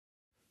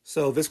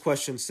So this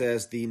question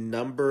says the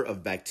number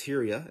of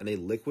bacteria in a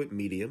liquid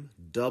medium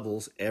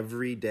doubles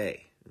every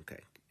day. Okay,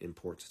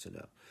 important to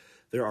know.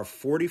 There are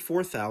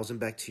 44,000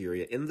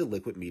 bacteria in the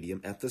liquid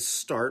medium at the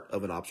start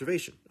of an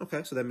observation.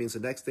 Okay, so that means the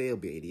next day it'll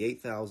be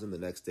 88,000, the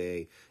next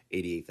day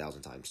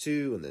 88,000 times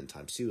 2, and then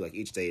times 2. Like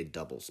each day it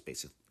doubles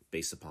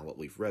based upon what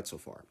we've read so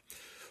far.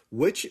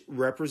 Which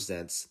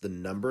represents the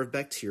number of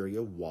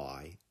bacteria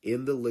Y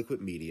in the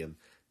liquid medium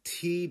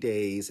T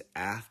days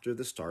after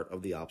the start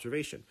of the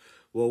observation?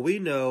 Well, we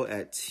know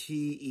at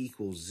T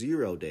equals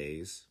 0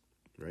 days,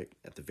 right,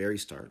 at the very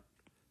start,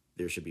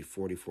 there should be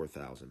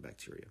 44,000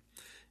 bacteria.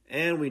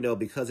 And we know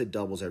because it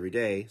doubles every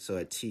day, so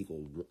at T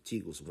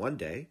equals 1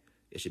 day,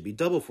 it should be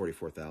double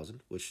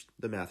 44,000, which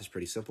the math is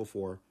pretty simple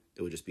for.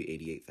 It would just be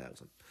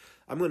 88,000.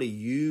 I'm going to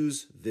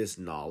use this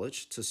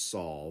knowledge to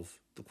solve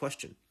the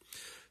question.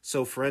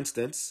 So for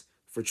instance,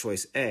 for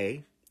choice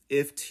A,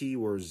 if T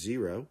were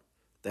 0,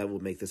 that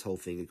would make this whole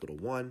thing equal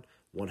to 1.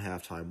 1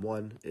 half times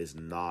 1 is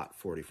not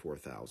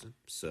 44,000,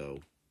 so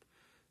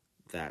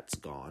that's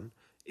gone.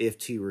 If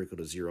T were equal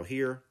to 0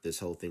 here, this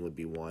whole thing would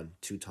be 1.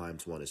 2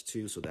 times 1 is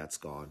 2, so that's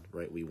gone,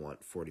 right? We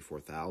want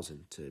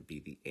 44,000 to be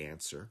the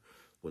answer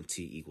when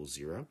T equals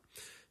 0.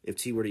 If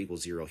T were to equal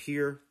 0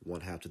 here,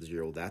 1 half to the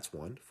 0, that's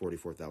 1.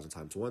 44,000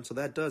 times 1, so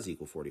that does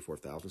equal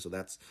 44,000, so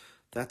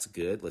that's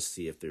good. Let's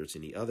see if there's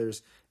any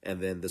others.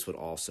 And then this would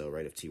also,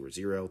 right, if T were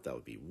 0, that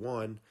would be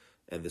 1,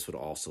 and this would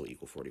also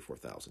equal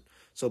 44,000.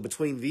 So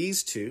between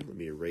these two, let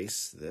me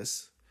erase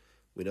this.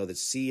 We know that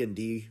C and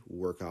D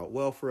work out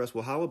well for us.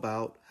 Well, how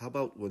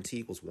about when T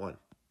equals 1?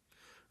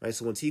 Right,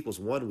 so when T equals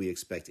 1, we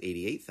expect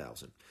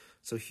 88,000.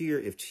 So here,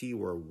 if T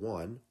were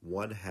 1,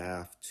 1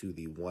 half to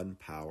the 1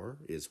 power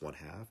is 1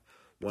 half.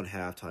 1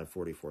 half times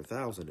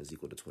 44,000 is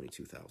equal to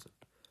 22,000.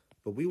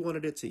 But we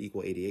wanted it to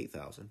equal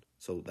 88,000,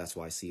 so that's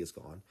why C is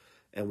gone.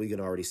 And we can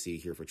already see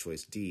here for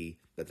choice D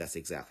that that's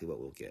exactly what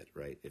we'll get,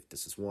 right? If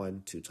this is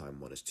 1, 2 times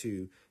 1 is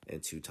 2,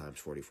 and 2 times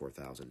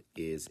 44,000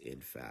 is,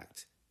 in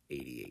fact,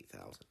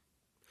 88,000.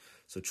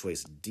 So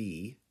choice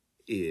D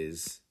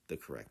is the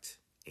correct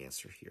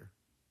answer here.